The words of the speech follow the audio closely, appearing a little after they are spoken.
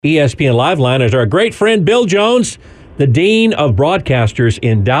ESPN Live Line is our great friend Bill Jones, the Dean of Broadcasters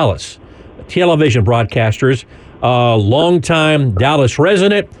in Dallas. Television broadcasters, longtime Dallas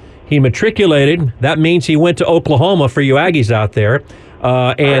resident. He matriculated. That means he went to Oklahoma for you Aggies out there.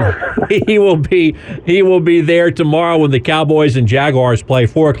 And he will be there tomorrow when the Cowboys and Jaguars play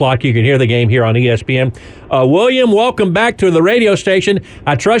 4 o'clock. You can hear the game here on ESPN. William, welcome back to the radio station.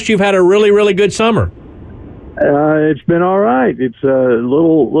 I trust you've had a really, really good summer. It's been all right. It's a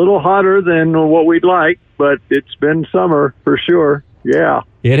little hotter than what we'd like, but it's been summer for sure. Yeah.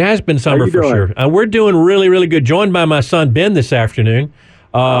 It has been summer for sure. We're doing really, really good. Joined by my son, Ben, this afternoon.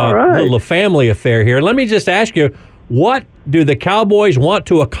 All right. A little family affair here. Let me just ask you, what do the Cowboys want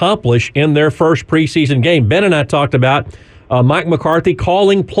to accomplish in their first preseason game? Ben and I talked about Mike McCarthy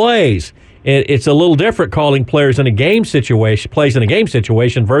calling plays. It's a little different calling plays in a game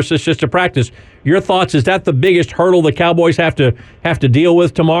situation versus just a practice. Your thoughts? Is that the biggest hurdle the Cowboys have to deal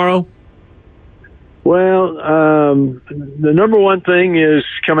with tomorrow? Well, the number one thing is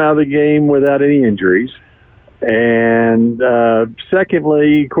come out of the game without any injuries, and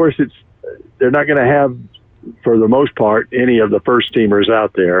secondly, of course, they're not going to have, for the most part, any of the first teamers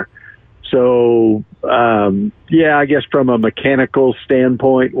out there. So, I guess from a mechanical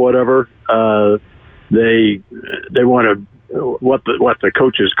standpoint, whatever, they want what the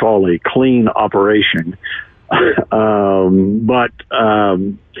coaches call a clean operation. I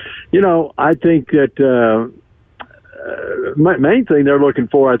think that main thing they're looking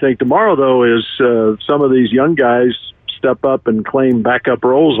for, I think, tomorrow, though, is some of these young guys step up and claim backup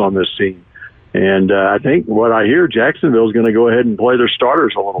roles on this team. And I think what I hear, Jacksonville is going to go ahead and play their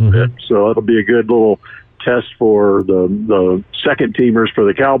starters a little bit. So it'll be a good little test for the second teamers for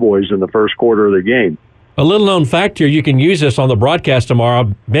the Cowboys in the first quarter of the game. A little known fact here, you can use this on the broadcast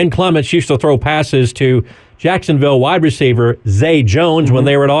tomorrow. Ben Clements used to throw passes to Jacksonville wide receiver Zay Jones when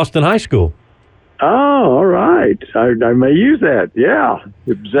they were at Austin High School. Oh, all right. I may use that. Yeah.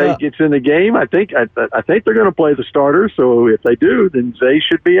 If Zay gets in the game, I think they're going to play the starters. So if they do, then Zay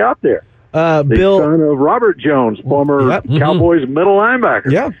should be out there. Bill, son of Robert Jones, former Cowboys middle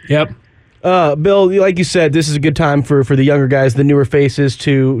linebacker. Yeah. Yep. Bill, like you said, this is a good time for the younger guys, the newer faces,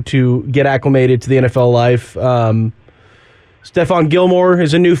 to get acclimated to the NFL life. Stephon Gilmore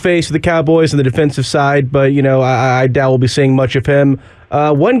is a new face of the Cowboys on the defensive side, but I doubt we'll be seeing much of him.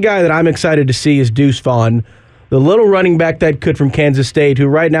 One guy that I'm excited to see is Deuce Vaughn, the little running back that could from Kansas State, who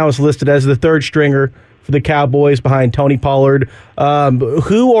right now is listed as the third stringer for the Cowboys behind Tony Pollard.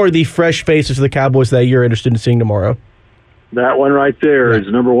 Who are the fresh faces of the Cowboys that you're interested in seeing tomorrow? That one right there is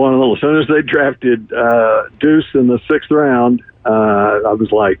number one. As soon as they drafted Deuce in the 6th round, I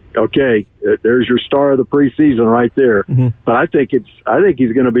was like, okay, there's your star of the preseason right there. But I think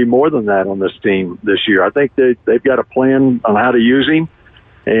he's going to be more than that on this team this year. I think they've got a plan on how to use him,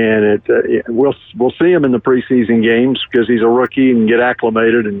 and we'll see him in the preseason games because he's a rookie and get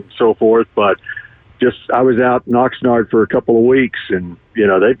acclimated and so forth. But I was out in Oxnard for a couple of weeks, and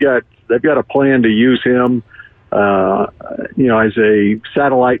they've got a plan to use him. As a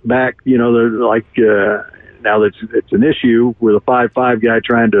satellite back, they're like, now that it's an issue with a 5'5" guy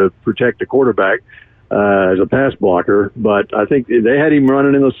trying to protect a quarterback as a pass blocker. But I think they had him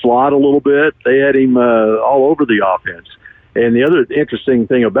running in the slot a little bit. They had him all over the offense. And the other interesting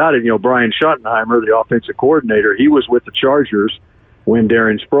thing about it, Brian Schottenheimer, the offensive coordinator, he was with the Chargers when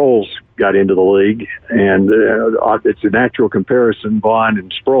Darren Sproles got into the league. And it's a natural comparison, Vaughn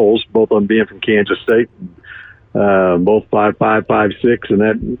and Sproles, both of them being from Kansas State. Both 5'5", 5'6", and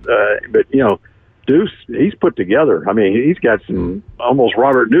that. But Deuce, he's put together. I mean, he's got some almost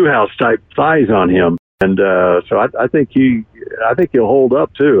Robert Newhouse type thighs on him, and so I think he'll hold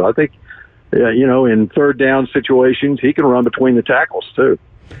up too. I think in third down situations he can run between the tackles too.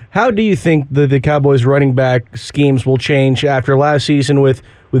 How do you think the Cowboys running back schemes will change after last season with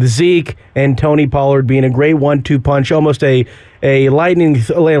Zeke and Tony Pollard being a great 1-2 punch, almost a lightning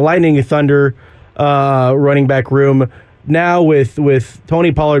thunder running back room? Now with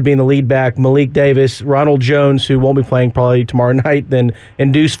Tony Pollard being the lead back, Malik Davis, Ronald Jones, who won't be playing probably tomorrow night,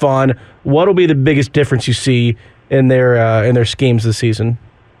 and Deuce Vaughn, what will be the biggest difference you see in their schemes this season?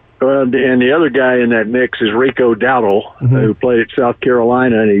 And the other guy in that mix is Rico Dowdle, who played at South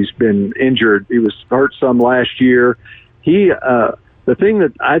Carolina, and he's been injured. He was hurt some last year. The thing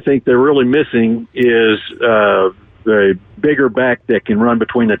that I think they're really missing is the bigger back that can run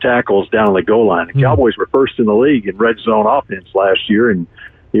between the tackles down on the goal line. The Cowboys were first in the league in red zone offense last year, and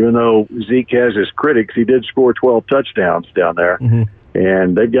even though Zeke has his critics, he did score 12 touchdowns down there.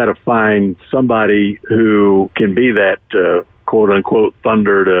 And they've got to find somebody who can be that quote-unquote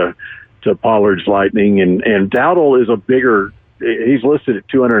thunder to Pollard's lightning. And Dowdle is a bigger he's listed at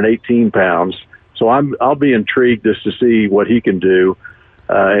 218 pounds. So I'll be intrigued just to see what he can do,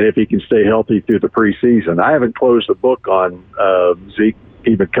 and if he can stay healthy through the preseason. I haven't closed the book on Zeke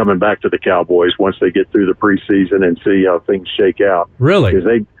even coming back to the Cowboys once they get through the preseason and see how things shake out. Really?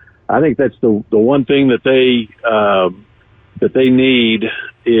 Because I think that's the one thing that they need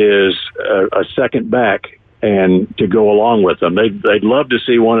is a second back and to go along with them. They'd love to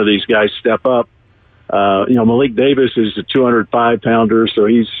see one of these guys step up. Malik Davis is a 205 pounder, so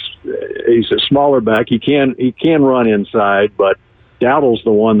he's a smaller back. He can run inside, but Dowdle's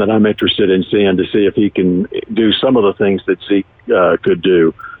the one that I'm interested in seeing to see if he can do some of the things that Zeke could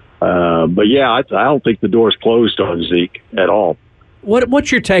do. But yeah, I don't think the door's closed on Zeke at all.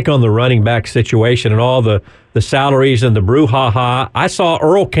 What's your take on the running back situation and all the salaries and the brouhaha? I saw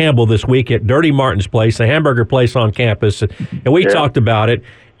Earl Campbell this week at Dirty Martin's place, a hamburger place on campus, and we talked about it.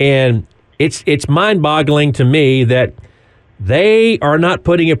 And it's mind-boggling to me that they are not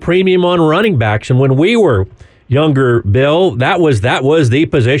putting a premium on running backs. And when we were younger, Bill, that was the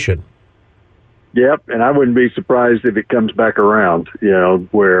position. Yep, and I wouldn't be surprised if it comes back around,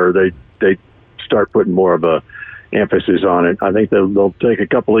 where they start putting more of a emphasis on it. I think they'll take a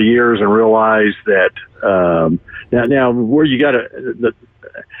couple of years and realize that now where you got to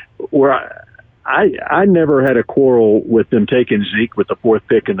where I never had a quarrel with them taking Zeke with the 4th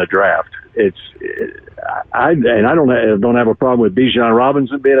pick in the draft. I don't have a problem with Bijan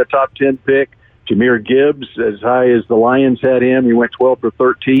Robinson being a top 10 pick. Jahmyr Gibbs, as high as the Lions had him, he went 12th or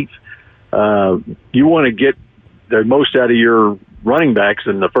 13th. You want to get the most out of your running backs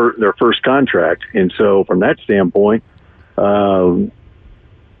in their first contract, and so from that standpoint, throw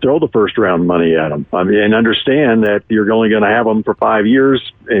the first round money at them. I mean, and understand that you're only going to have them for 5 years,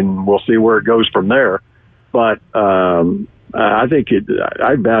 and we'll see where it goes from there. But I think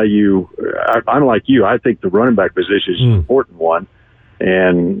I'm like you. I think the running back position is an important one,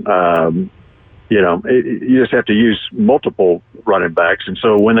 and you just have to use multiple running backs. And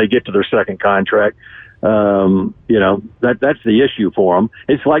so when they get to their second contract, that's the issue for them.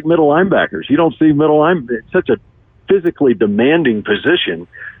 It's like middle linebackers. You don't see middle linebackers. It's such a physically demanding position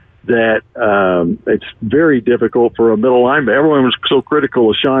that it's very difficult for a middle linebacker. Everyone was so critical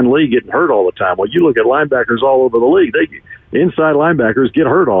of Sean Lee getting hurt all the time. Well, you look at linebackers all over the league. Inside linebackers get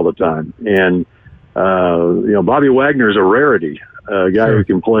hurt all the time. And, Bobby Wagner is a rarity, a guy who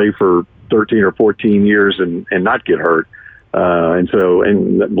can play for 13 or 14 years and not get hurt. And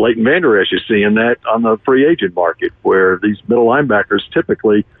Leighton Vander Esch is seeing that on the free agent market, where these middle linebackers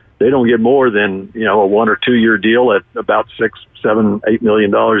typically they don't get more than a 1 or 2 year deal at about $6, $7, $8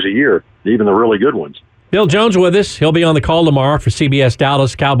 million a year, even the really good ones. Bill Jones with us. He'll be on the call tomorrow for CBS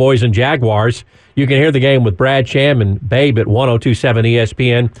Dallas Cowboys and Jaguars. You can hear the game with Brad Sham and Babe at 102.7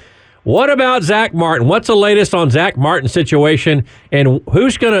 ESPN. What about Zach Martin? What's the latest on Zach Martin's situation, and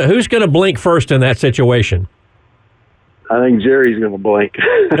who's gonna blink first in that situation? I think Jerry's going to blink.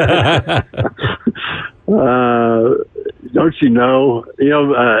 Don't you know?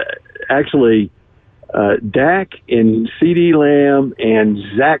 Actually, Dak and CeeDee Lamb and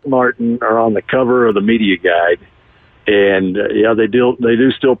Zach Martin are on the cover of the media guide, and they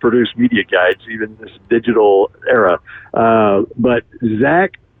do still produce media guides even in this digital era. But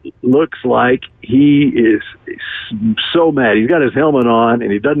Zach looks like he is so mad. He's got his helmet on,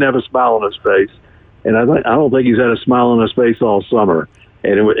 and he doesn't have a smile on his face. And I don't think he's had a smile on his face all summer.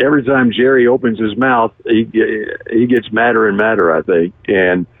 And every time Jerry opens his mouth, he gets madder and madder, I think.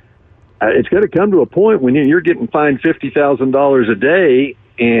 And it's going to come to a point when you're getting fined $50,000 a day,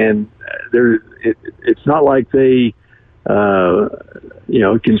 and it's not like they,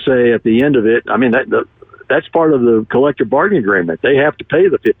 can say at the end of it. I mean, that's part of the collective bargaining agreement. They have to pay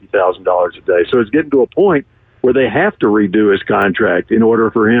the $50,000 a day. So it's getting to a point where they have to redo his contract in order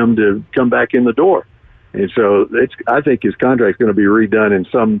for him to come back in the door. And so I think his contract's going to be redone in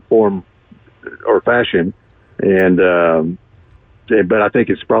some form or fashion. And but I think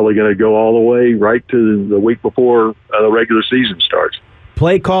it's probably going to go all the way right to the week before the regular season starts.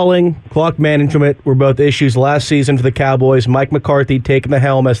 Play calling, clock management were both issues last season for the Cowboys. Mike McCarthy taking the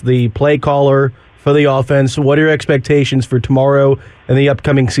helm as the play caller for the offense. What are your expectations for tomorrow and the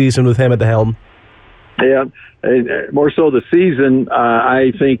upcoming season with him at the helm? Yeah, more so the season.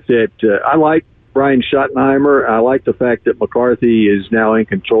 I think that I like Brian Schottenheimer. I like the fact that McCarthy is now in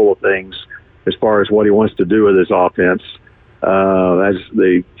control of things as far as what he wants to do with his offense. As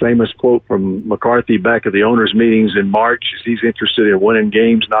the famous quote from McCarthy back at the owners' meetings in March, he's interested in winning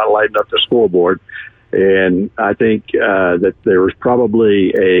games, not lighting up the scoreboard. And I think that there was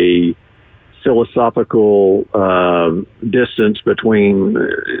probably a philosophical distance between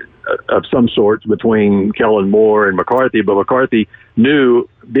of some sorts between Kellen Moore and McCarthy, but McCarthy knew,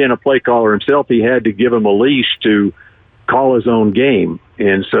 being a play caller himself, he had to give him a leash to call his own game.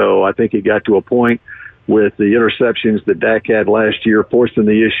 And so I think it got to a point with the interceptions that Dak had last year, forcing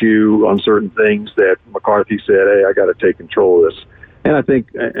the issue on certain things, that McCarthy said, "Hey, I got to take control of this." And I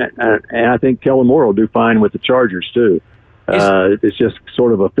think Kellen Moore will do fine with the Chargers too. It's just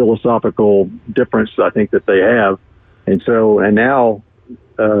sort of a philosophical difference, I think, that they have. And now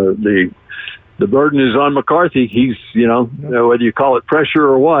the burden is on McCarthy. He's, whether you call it pressure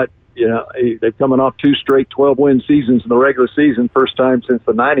or what, they're coming off 2 straight 12-win seasons in the regular season. First time since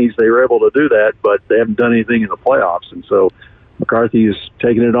the 90s they were able to do that, but they haven't done anything in the playoffs. And so McCarthy is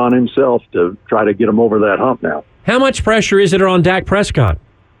taking it on himself to try to get them over that hump now. How much pressure is it on Dak Prescott?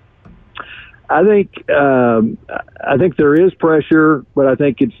 I think there is pressure, but I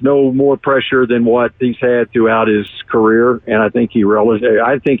think it's no more pressure than what he's had throughout his career, and I think he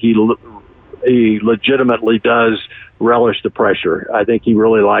legitimately does relish the pressure. I think he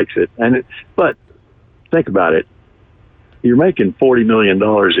really likes it. But think about it. You're making $40 million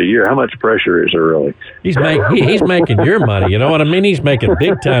a year. How much pressure is there really? He's making your money. You know what I mean? He's making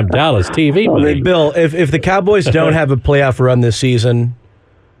big-time Dallas TV money. I mean, Bill, if the Cowboys don't have a playoff run this season,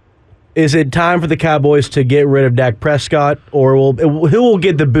 is it time for the Cowboys to get rid of Dak Prescott, or who will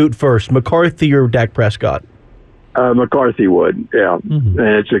get the boot first, McCarthy or Dak Prescott? McCarthy would, yeah. Mm-hmm. And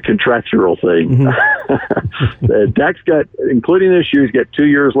it's a contractual thing. Mm-hmm. Dak's got, including this year, he's got 2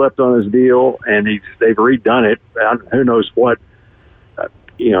 years left on his deal, and they've redone it. Who knows what?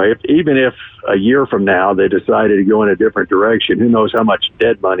 Even if a year from now they decided to go in a different direction, who knows how much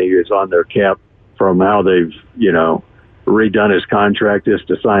dead money is on their cap from how they've, redone his contract just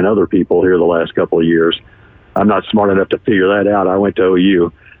to sign other people here the last couple of years. I'm not smart enough to figure that out. I went to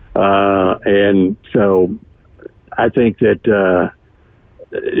OU. And so I think that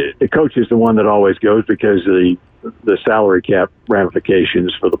the coach is the one that always goes because of the salary cap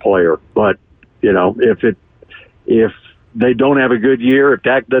ramifications for the player. But, if they don't have a good year, if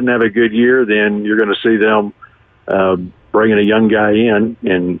Dak doesn't have a good year, then you're going to see them bringing a young guy in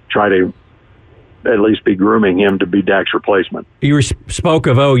and try to at least be grooming him to be Dak's replacement. You spoke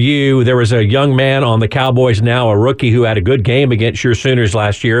of OU. There was a young man on the Cowboys now, a rookie who had a good game against your Sooners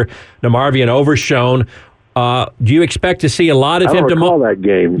last year, Namarvian Overshone. Do you expect to see a lot of him? I don't recall that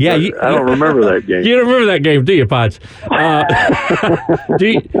game. Yeah, I don't remember that game. You don't remember that game, do you, Pods?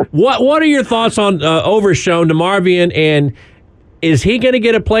 What are your thoughts on Overshone, Namarvian, and is he going to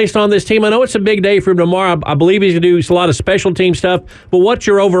get a place on this team? I know it's a big day for him tomorrow. I believe he's going to do a lot of special team stuff. But what's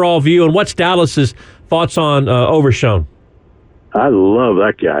your overall view, and what's Dallas's thoughts on Overshone? I love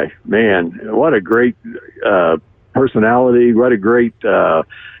that guy. Man, what a great personality. What a great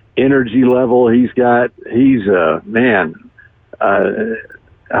energy level he's got. He's man.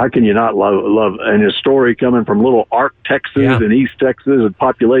 How can you not love? And his story coming from little Ark, Texas, in East Texas, and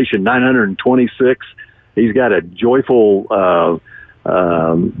population 926. He's got a joyful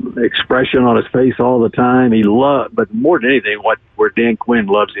expression on his face all the time. But more than anything, where Dan Quinn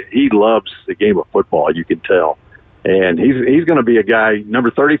loves it, he loves the game of football. You can tell, and he's going to be a guy.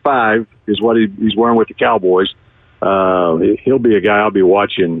 Number 35 is what he's wearing with the Cowboys. He'll be a guy I'll be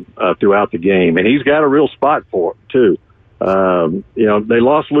watching throughout the game, and he's got a real spot for it too. They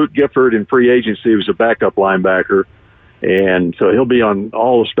lost Luke Gifford in free agency. He was a backup linebacker. And so he'll be on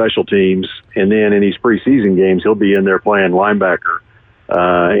all the special teams, and then in these preseason games, he'll be in there playing linebacker.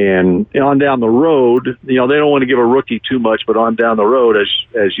 And on down the road, they don't want to give a rookie too much, but on down the road,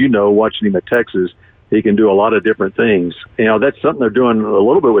 as you know, watching him at Texas, he can do a lot of different things. That's something they're doing a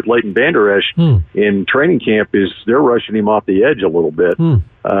little bit with Leighton Vander Esch in training camp. Is they're rushing him off the edge a little bit,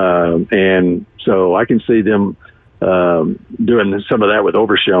 and so I can see them doing some of that with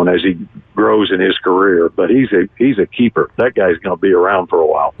Overshone as he grows in his career. But he's a keeper. That guy's going to be around for a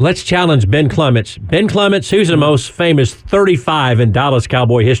while. Let's challenge Ben Clements. Ben Clements, who's the most famous 35 in Dallas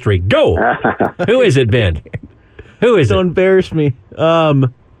Cowboy history? Go! Who is it, Ben? Who is it? Don't embarrass me.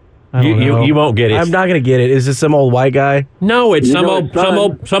 You won't get it. I'm not going to get it. Is it some old white guy? No, it's some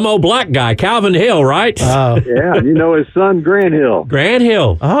old black guy. Calvin Hill, right? Oh. Yeah, his son, Grant Hill. Grant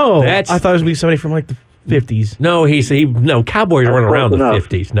Hill. Oh, I thought it was going to be somebody from like the 50s. No, Cowboys weren't around the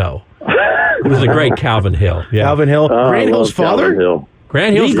 50s. No, it was the great Calvin Hill. Yeah. Calvin Hill, Grant Hill's father.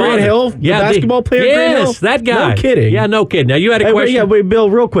 Grant Hill's father. Grant Hill, the basketball player. Yes, Grant Hill? That guy. No kidding. Yeah, no kidding. Now you had a question. Wait, Bill,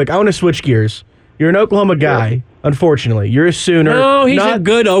 real quick. I want to switch gears. You're an Oklahoma guy. Unfortunately, you're a Sooner. No, he's a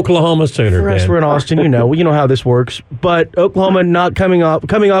good Oklahoma Sooner. For us, we're in Austin. You know how this works. But Oklahoma not coming off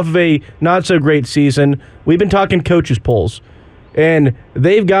of a not so great season. We've been talking coaches polls. and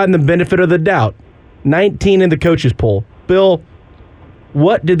they've gotten the benefit of the doubt. 19 in the coaches poll. Bill,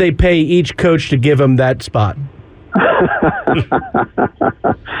 what did they pay each coach to give them that spot?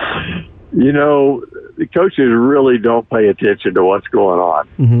 The coaches really don't pay attention to what's going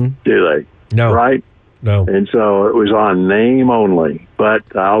on, do they? No. Right? No. And so it was on name only. But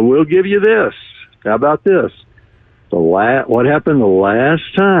I will give you this. How about this? What happened the last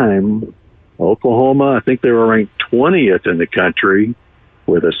time Oklahoma, I think they were ranked 20th in the country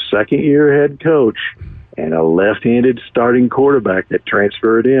with a second-year head coach and a left-handed starting quarterback that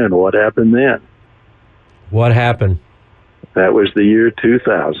transferred in. What happened then? What happened? That was the year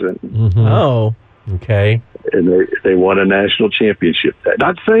 2000. Mm-hmm. Oh. Okay. And they won a national championship.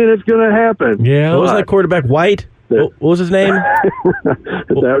 Not saying it's going to happen. Yeah. What was that quarterback? White? What was his name?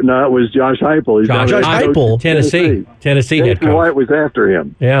 No, it was Josh Heupel. Josh Heupel. Tennessee head Jason coach. White was after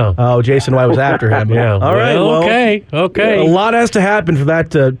him. Yeah. Oh, Jason White was after him. Yeah. All right. Well, okay. A lot has to happen for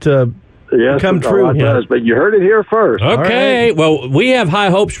that to Yes, come true. It does, but you heard it here first. Okay. Right. Well, we have high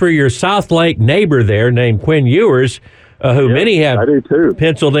hopes for your South Lake neighbor there named Quinn Ewers, who many have I do too.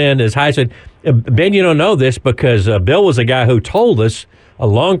 penciled in as high. Ben, you don't know this because Bill was a guy who told us a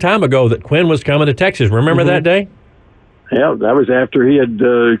long time ago that Quinn was coming to Texas. Remember that day? Yeah, that was after he had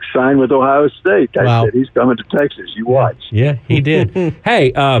signed with Ohio State. I said he's coming to Texas. You watch. Yeah, he did.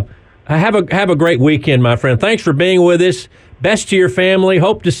 Hey, have a great weekend, my friend. Thanks for being with us. Best to your family.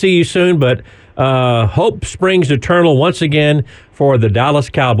 Hope to see you soon, but hope springs eternal once again for the Dallas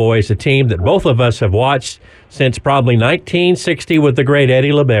Cowboys, a team that both of us have watched since probably 1960 with the great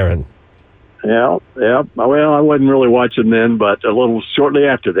Eddie LeBaron. Yeah. Well, I wasn't really watching then, but a little shortly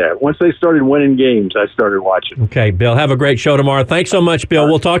after that. Once they started winning games, I started watching. Okay, Bill, have a great show tomorrow. Thanks so much, Bill.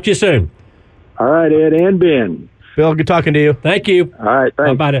 We'll talk to you soon. All right, Ed and Ben. Bill, good talking to you. Thank you. All right,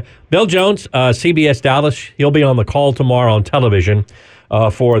 thanks. Bye-bye. Bill Jones, CBS Dallas. He'll be on the call tomorrow on television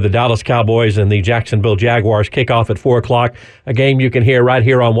for the Dallas Cowboys and the Jacksonville Jaguars. Kickoff at 4 o'clock. A game you can hear right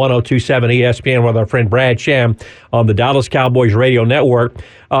here on 102.7 ESPN with our friend Brad Sham on the Dallas Cowboys radio network.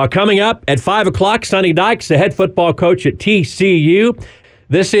 Coming up at 5 o'clock, Sonny Dykes, the head football coach at TCU.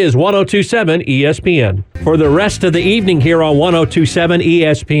 This is 102.7 ESPN. For the rest of the evening here on 102.7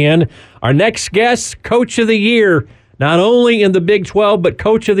 ESPN, our next guest, Coach of the Year, not only in the Big 12, but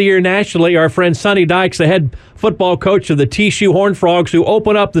Coach of the Year nationally, our friend Sonny Dykes, the head football coach of the TCU Horned Frogs, who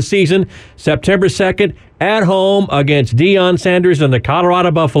open up the season September 2nd at home against Deion Sanders and the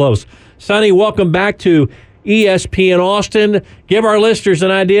Colorado Buffaloes. Sonny, welcome back to ESPN Austin. Give our listeners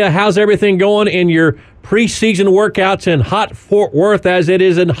an idea. How's everything going in your preseason workouts in hot Fort Worth as it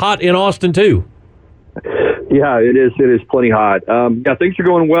is hot in Austin, too? Yeah, it is. It is plenty hot. Things are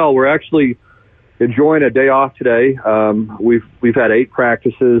going well. We're actually enjoying a day off today. We've had 8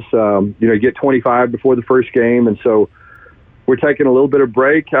 practices. You get 25 before the first game, and so we're taking a little bit of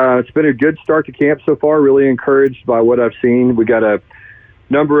break. It's been a good start to camp so far. Really encouraged by what I've seen. We got a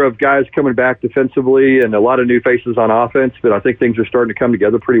number of guys coming back defensively and a lot of new faces on offense, but I think things are starting to come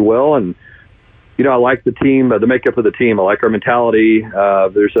together pretty well. And I like the team, the makeup of the team. I like our mentality.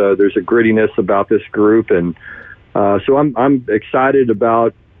 There's a grittiness about this group, and so I'm excited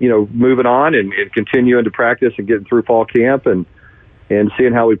about moving on and continuing to practice and getting through fall camp and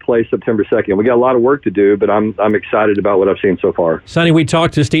seeing how we play September 2nd. We got a lot of work to do, but I'm excited about what I've seen so far. Sonny, we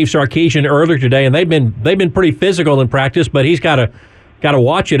talked to Steve Sarkisian earlier today, and they've been pretty physical in practice, but he's got to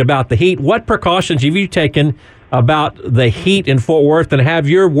watch it about the heat. What precautions have you taken about the heat in Fort Worth, and have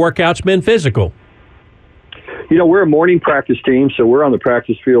your workouts been physical? We're a morning practice team, so we're on the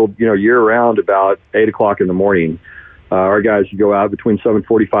practice field, year-round about 8 o'clock in the morning. Our guys go out between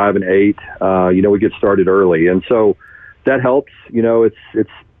 7:45 and 8. We get started early, and so that helps. It's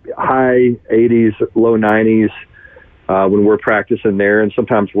high 80s, low 90s when we're practicing there, and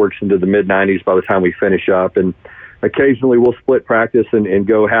sometimes works into the mid-90s by the time we finish up. And occasionally we'll split practice and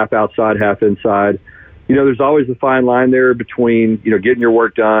go half outside, half inside. There's always a fine line there between, getting your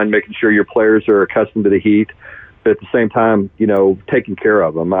work done, making sure your players are accustomed to the heat, but at the same time, taking care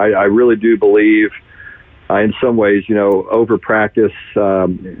of them. I really do believe in some ways, over practice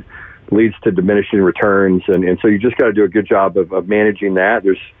leads to diminishing returns. And so you just got to do a good job of managing that.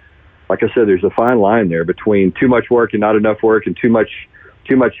 Like I said, there's a fine line there between too much work and not enough work, and too much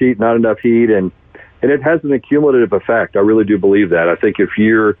heat, not enough heat. And it has an accumulative effect. I really do believe that. I think if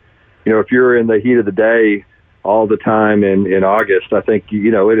you're in the heat of the day all the time in August, I think,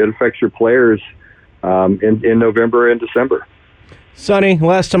 it affects your players in November and December. Sonny,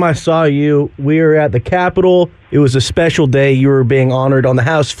 last time I saw you, we were at the Capitol. It was a special day. You were being honored on the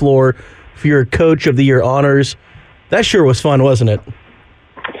House floor for your Coach of the Year honors. That sure was fun, wasn't it?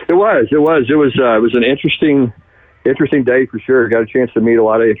 It was an interesting interesting day for sure. Got a chance to meet a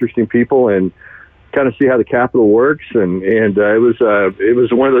lot of interesting people and kind of see how the Capitol works. And it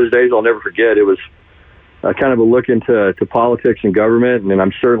was one of those days I'll never forget. It was kind of a look into politics and government, and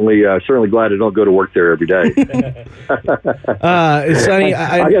I'm certainly glad I don't go to work there every day. Sonny,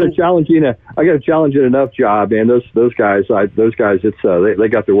 I got a challenging enough job, and those guys, it's they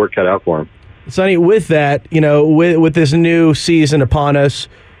got their work cut out for them. Sonny, with that, with this new season upon us,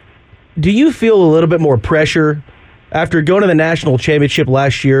 do you feel a little bit more pressure after going to the national championship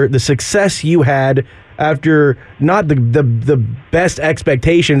last year? The success you had after not the best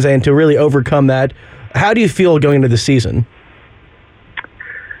expectations, and to really overcome that. How do you feel going into the season?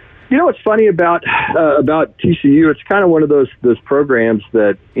 What's funny about TCU? It's kind of one of those programs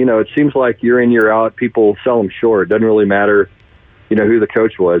that it seems like year in, year out, people sell them short. It doesn't really matter, who the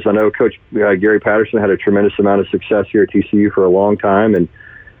coach was. I know Coach Gary Patterson had a tremendous amount of success here at TCU for a long time, and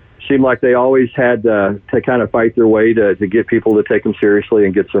it seemed like they always had to kind of fight their way to get people to take them seriously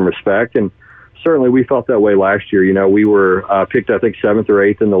and get some respect. And certainly we felt that way last year. We were picked, I think, 7th or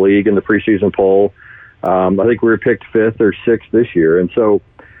 8th in the league in the preseason poll. I think we were picked 5th or 6th this year. And so,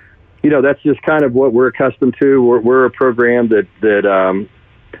 that's just kind of what we're accustomed to. We're a program that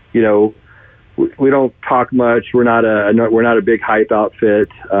we don't talk much. We're not a big hype outfit.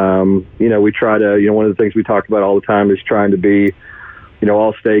 We try to, one of the things we talk about all the time is trying to be,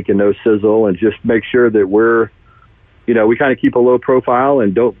 all steak and no sizzle, and just make sure that we're, we kind of keep a low profile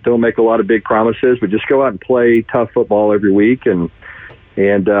and don't make a lot of big promises, but just go out and play tough football every week.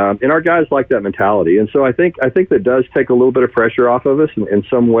 And our guys like that mentality. And so I think that does take a little bit of pressure off of us in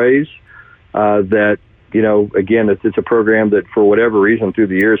some ways, that, again, it's a program that for whatever reason through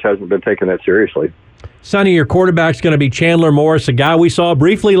the years hasn't been taken that seriously. Sonny, your quarterback's going to be Chandler Morris, a guy we saw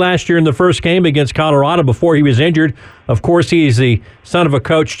briefly last year in the first game against Colorado before he was injured. Of course, he's the son of a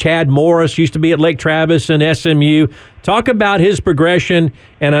coach, Chad Morris, used to be at Lake Travis and SMU. Talk about his progression,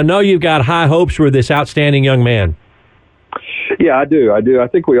 and I know you've got high hopes for this outstanding young man. Yeah, I do. I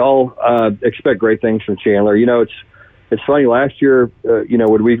think we all expect great things from Chandler. It's funny. Last year,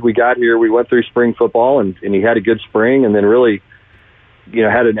 when we got here, we went through spring football, and he had a good spring, and then really,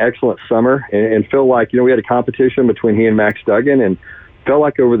 had an excellent summer, and felt like, we had a competition between he and Max Duggan, and felt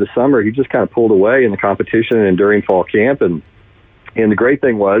like over the summer he just kind of pulled away in the competition and during fall camp. And the great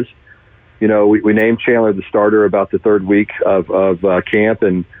thing was, we named Chandler the starter about the third week of camp,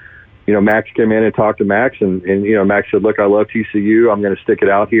 and Max came in and talked to Max, and Max said, "Look, I love TCU. I'm going to stick it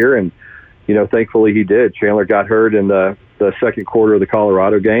out here." And thankfully he did. Chandler got hurt in the second quarter of the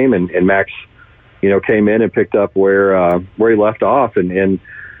Colorado game, and Max, came in and picked up where he left off, and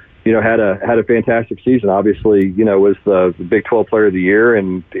had a fantastic season. Obviously, was the Big 12 Player of the Year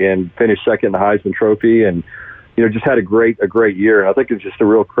and finished second in the Heisman Trophy, and just had a great year. And I think it's just a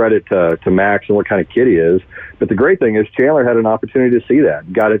real credit to Max and what kind of kid he is. But the great thing is Chandler had an opportunity to see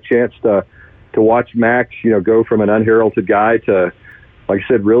that, got a chance to watch Max, go from an unheralded guy to, like I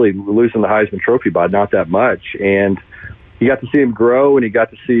said, really losing the Heisman Trophy by not that much. And you got to see him grow, and he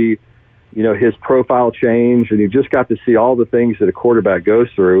got to see, his profile change, and you just got to see all the things that a quarterback goes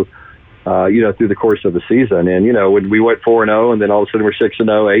through, through the course of the season. And, when we went 4-0, and then all of a sudden we're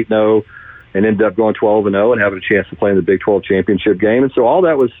 6-0, 8-0, and ended up going 12-0 and having a chance to play in the Big 12 championship game. And so all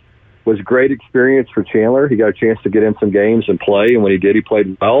that was a great experience for Chandler. He got a chance to get in some games and play, and when he did, he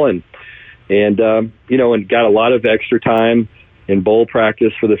played well, and got a lot of extra time in bowl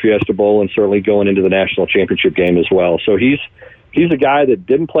practice for the Fiesta Bowl, and certainly going into the national championship game as well. So he's a guy that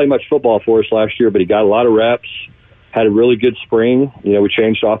didn't play much football for us last year, but he got a lot of reps, had a really good spring. We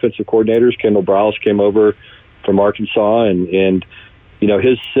changed offensive coordinators. Kendall Browse came over from Arkansas, and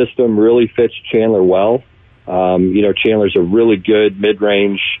his system really fits Chandler well. Chandler's a really good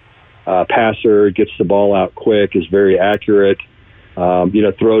mid-range passer, gets the ball out quick, is very accurate,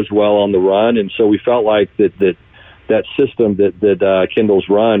 throws well on the run. And so we felt like that system that Kendall's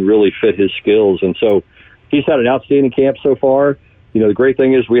run really fit his skills. And so he's had an outstanding camp so far. The great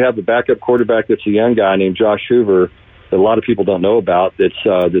thing is we have the backup quarterback that's a young guy named Josh Hoover that a lot of people don't know about, that's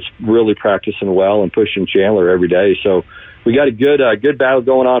really practicing well and pushing Chandler every day. So we got a good battle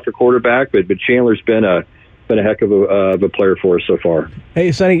going on for quarterback, but Chandler's been a heck of a player for us so far.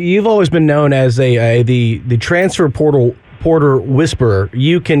 Hey, Sonny, you've always been known as the transfer portal whisperer.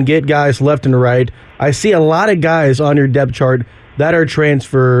 You can get guys left and right. I see a lot of guys on your depth chart that are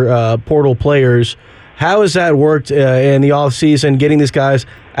transfer portal players. How has that worked in the offseason, getting these guys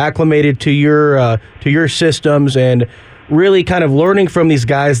acclimated to your systems and really kind of learning from these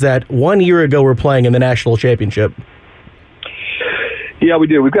guys that 1 year ago were playing in the national championship? Yeah, we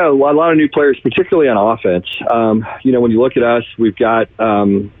do. We've got a lot of new players, particularly on offense. When you look at us, we've got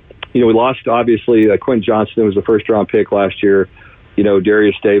we lost, obviously, Quentin Johnston was the first-round pick last year.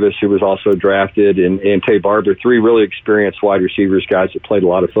 Darius Davis, who was also drafted, and Tay Barber, 3 really experienced wide receivers, guys that played a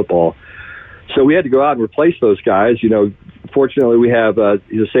lot of football. So we had to go out and replace those guys. Fortunately, we have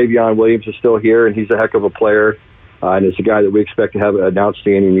Savion Williams is still here, and he's a heck of a player, and it's a guy that we expect to have an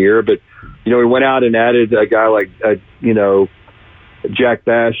outstanding year. But, we went out and added a guy like, Jack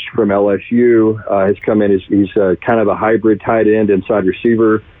Bash from LSU has come in. He's kind of a hybrid tight end inside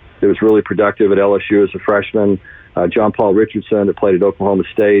receiver that was really productive at LSU as a freshman. John Paul Richardson that played at Oklahoma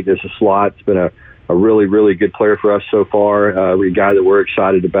State as a slot. It's been a really, really good player for us so far, a guy that we're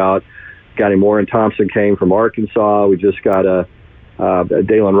excited about. A guy named Warren Thompson came from Arkansas. We just got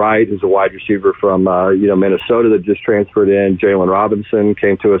Dalen Wright, who's a wide receiver from Minnesota that just transferred in. Jalen Robinson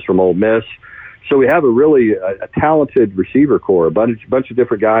came to us from Ole Miss. So we have a really a talented receiver core, a bunch of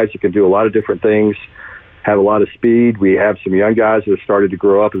different guys that can do a lot of different things, have a lot of speed. We have some young guys that have started to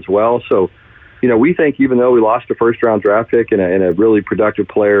grow up as well. So, we think even though we lost a first-round draft pick and a really productive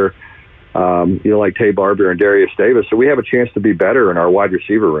player, like Tay Barber and Darius Davis, so we have a chance to be better in our wide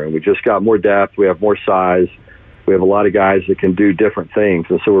receiver room. We just got more depth. We have more size. We have a lot of guys that can do different things.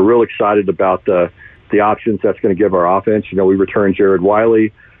 And so we're real excited about the options that's going to give our offense. We returned Jared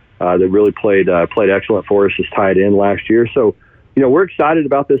Wiley, that really played excellent for us as tight end last year. So, we're excited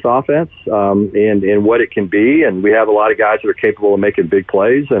about this offense and what it can be. And we have a lot of guys that are capable of making big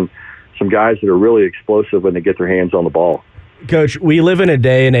plays and some guys that are really explosive when they get their hands on the ball. Coach, we live in a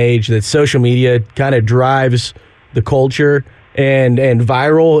day and age that social media kind of drives the culture, and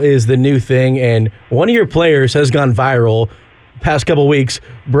viral is the new thing. And one of your players has gone viral past couple weeks,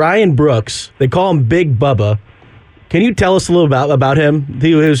 Brian Brooks. They call him Big Bubba. Can you tell us a little about him?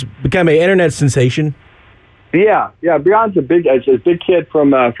 He has become an internet sensation. Yeah. Brian's a big kid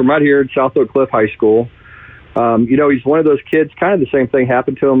from right here at South Oak Cliff High School. He's one of those kids. Kind of the same thing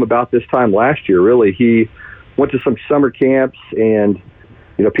happened to him about this time last year. Really, he went to some summer camps, and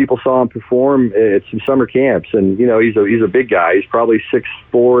people saw him perform at some summer camps. And he's a big guy. He's probably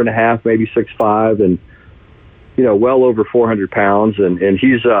 6'4.5", maybe 6'5", and well over 400 pounds. And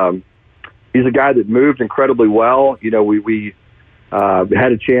he's a guy that moved incredibly well. We I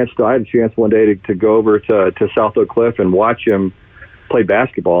had a chance one day to go over to South Oak Cliff and watch him play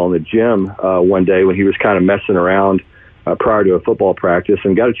basketball in the gym one day when he was kind of messing around prior to a football practice,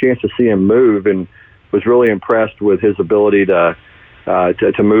 and got a chance to see him move, and was really impressed with his ability to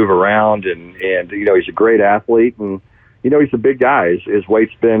move around. And he's a great athlete, and he's a big guy. His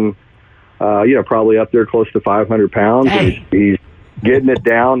weight's been probably up there close to 500 pounds. And he's getting it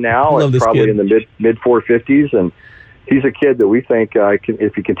down now. It's probably in the mid 450s, and he's a kid that we think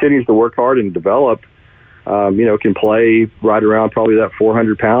if he continues to work hard and develop, can play right around probably that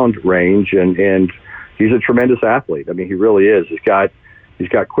 400-pound range, and he's a tremendous athlete. I mean, he really is. He's got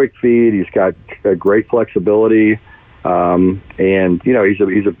quick feet. He's got great flexibility, and he's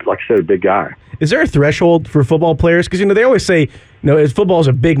a like I said, a big guy. Is there a threshold for football players? Because they always say football is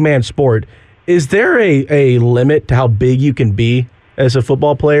a big man sport. Is there a limit to how big you can be as a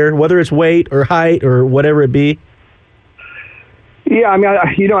football player, whether it's weight or height or whatever it be? Yeah, I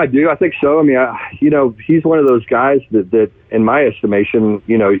mean, I do. I think so. I mean, he's one of those guys that in my estimation,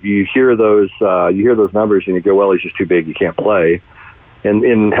 you hear those numbers and you go, well, he's just too big, you can't play.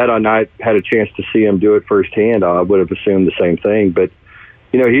 And had I not had a chance to see him do it firsthand, I would have assumed the same thing. But,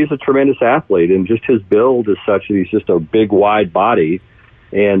 he's a tremendous athlete, and just his build is such that he's just a big, wide body,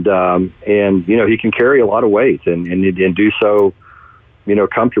 and he can carry a lot of weight and do so,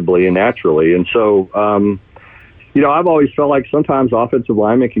 comfortably and naturally. And so, I've always felt like sometimes offensive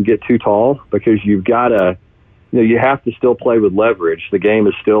linemen can get too tall because you've got to, you have to still play with leverage. The game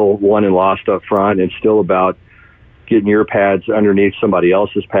is still won and lost up front. It's still about getting your pads underneath somebody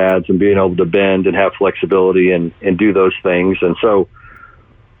else's pads and being able to bend and have flexibility and do those things. And so,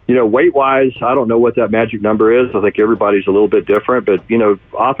 weight-wise, I don't know what that magic number is. I think everybody's a little bit different. But,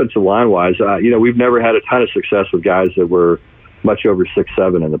 offensive line-wise, we've never had a ton of success with guys that were much over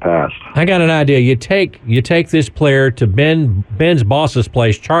 6'7" in the past. I got an idea. You take this player to Ben's boss's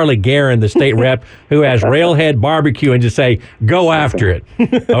place, Charlie Guerin, the state rep, who has Railhead Barbecue, and just say, go after it.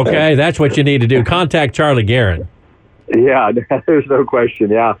 Okay, that's what you need to do. Contact Charlie Guerin. Yeah, there's no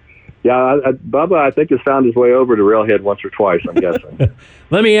question. Yeah. Bubba, I think, has found his way over to Railhead once or twice, I'm guessing.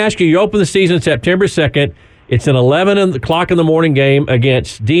 Let me ask you, you open the season September 2nd. It's an 11 o'clock in the morning game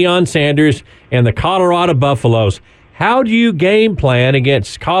against Deion Sanders and the Colorado Buffaloes. How do you game plan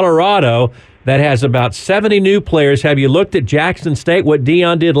against Colorado that has about 70 new players? Have you looked at Jackson State, what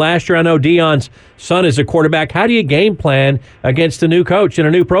Deion did last year? I know Deion's son is a quarterback. How do you game plan against a new coach and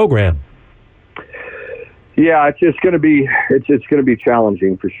a new program? Yeah, it's going to be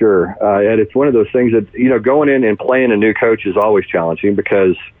challenging for sure, and it's one of those things that going in and playing a new coach is always challenging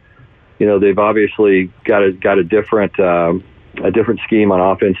because they've obviously got a different scheme on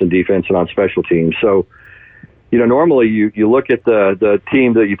offense and defense and on special teams. So normally you look at the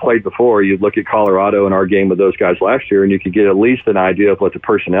team that you played before. You'd look at Colorado and our game with those guys last year, and you could get at least an idea of what the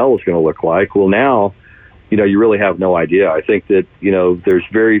personnel is going to look like. Well, now you really have no idea. I think that, there's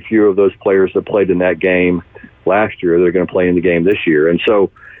very few of those players that played in that game last year that are going to play in the game this year. And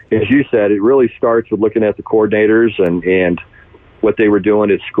so, as you said, it really starts with looking at the coordinators and what they were doing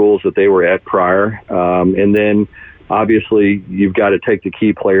at schools that they were at prior. And then, obviously, you've got to take the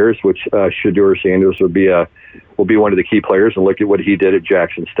key players, which Shedeur Sanders will be one of the key players, and look at what he did at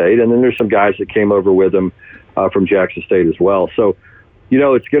Jackson State. And then there's some guys that came over with him from Jackson State as well. So,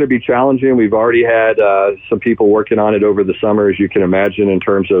 it's going to be challenging. We've already had some people working on it over the summer, as you can imagine, in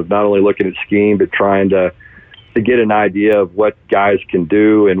terms of not only looking at scheme, but trying to get an idea of what guys can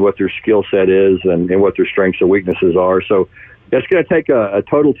do and what their skill set is and what their strengths and weaknesses are. So it's going to take a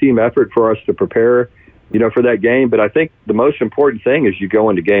total team effort for us to prepare, for that game. But I think the most important thing as you go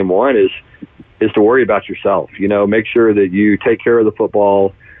into game one is to worry about yourself. Make sure that you take care of the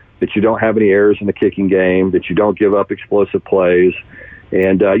football, that you don't have any errors in the kicking game, that you don't give up explosive plays.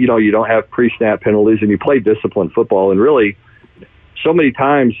 And, you don't have pre-snap penalties, and you play disciplined football. And really, so many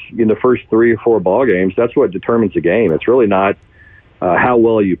times in the first 3 or 4 ball games, that's what determines the game. It's really not how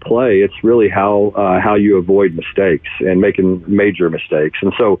well you play. It's really how you avoid mistakes and making major mistakes.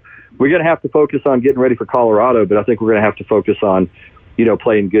 And so we're going to have to focus on getting ready for Colorado, but I think we're going to have to focus on,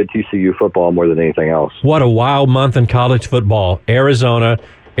 playing good TCU football more than anything else. What a wild month in college football. Arizona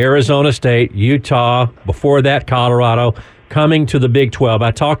State, Utah, before that Colorado, coming to the Big 12.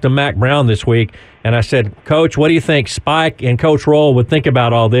 I talked to Mac Brown this week, and I said, Coach, what do you think Spike and Coach Roll would think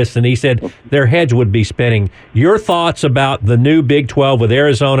about all this? And he said their heads would be spinning. Your thoughts about the new Big 12 with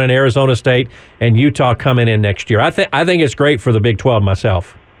Arizona and Arizona State and Utah coming in next year? I think it's great for the Big 12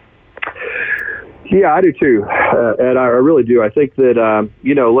 myself. Yeah, I do too, and I really do. I think that,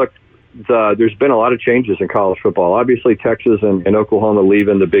 look, there's been a lot of changes in college football. Obviously, Texas and Oklahoma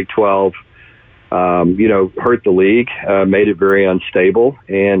leaving the Big 12 hurt the league, made it very unstable.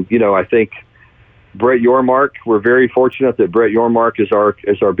 And, I think Brett Yormark, we're very fortunate that Brett Yormark is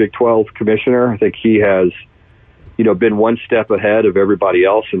our Big 12 commissioner. I think he has, been one step ahead of everybody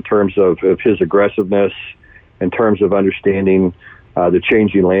else in terms of his aggressiveness, in terms of understanding the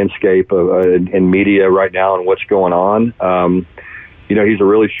changing landscape in media right now and what's going on. He's a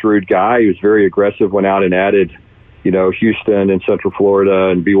really shrewd guy. He was very aggressive, went out and added Houston and Central Florida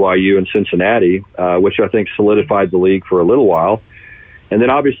and BYU and Cincinnati, which I think solidified the league for a little while. And then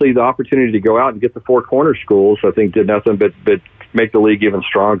obviously the opportunity to go out and get the 4 corner schools, I think did nothing but make the league even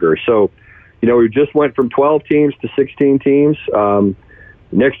stronger. So, we just went from 12 teams to 16 teams.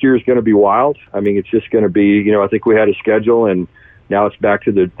 Next year is going to be wild. I mean, it's just going to be, I think we had a schedule, and now it's back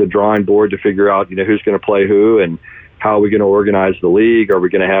to the drawing board to figure out, who's going to play who and how are we going to organize the league? Are we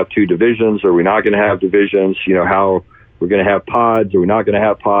going to have 2 divisions? Are we not going to have divisions? How we're going to have pods? Are we not going to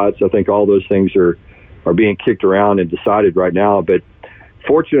have pods? I think all those things are being kicked around and decided right now. But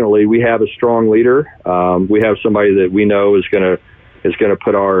fortunately, we have a strong leader. We have somebody that we know is going to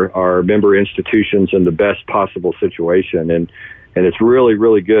put our member institutions in the best possible situation. And it's really,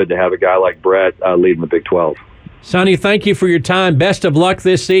 really good to have a guy like Brett leading the Big 12. Sonny, thank you for your time. Best of luck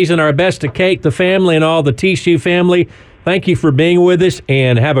this season. Our best to Kate, the family, and all the TCU family. Thank you for being with us,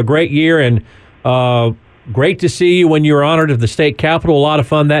 and have a great year. And great to see you when you were honored at the state capitol. A lot of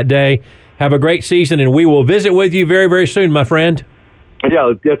fun that day. Have a great season, and we will visit with you very, very soon, my friend.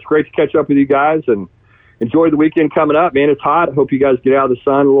 Yeah, it's great to catch up with you guys, and enjoy the weekend coming up. Man, it's hot. I hope you guys get out of the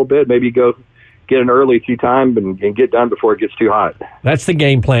sun a little bit. Maybe go get an early tea time and get done before it gets too hot. That's the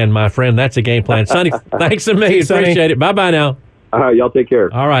game plan, my friend. That's the game plan. Sonny, thanks a million. Appreciate it. Bye-bye now. All right, y'all take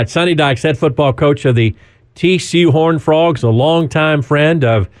care. All right, Sonny Dykes, head football coach of the TCU Horned Frogs, a longtime friend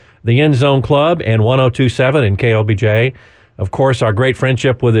of the End Zone Club and 102.7 and KLBJ. Of course, our great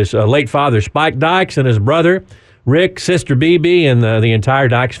friendship with his late father, Spike Dykes, and his brother, Rick, sister BB, and the entire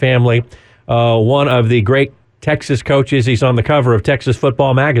Dykes family. One of the great Texas coaches. He's on the cover of Texas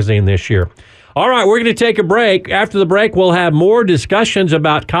Football Magazine this year. All right, we're going to take a break. After the break, we'll have more discussions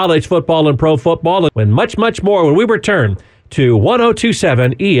about college football and pro football and much, much more when we return to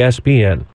 102.7 ESPN.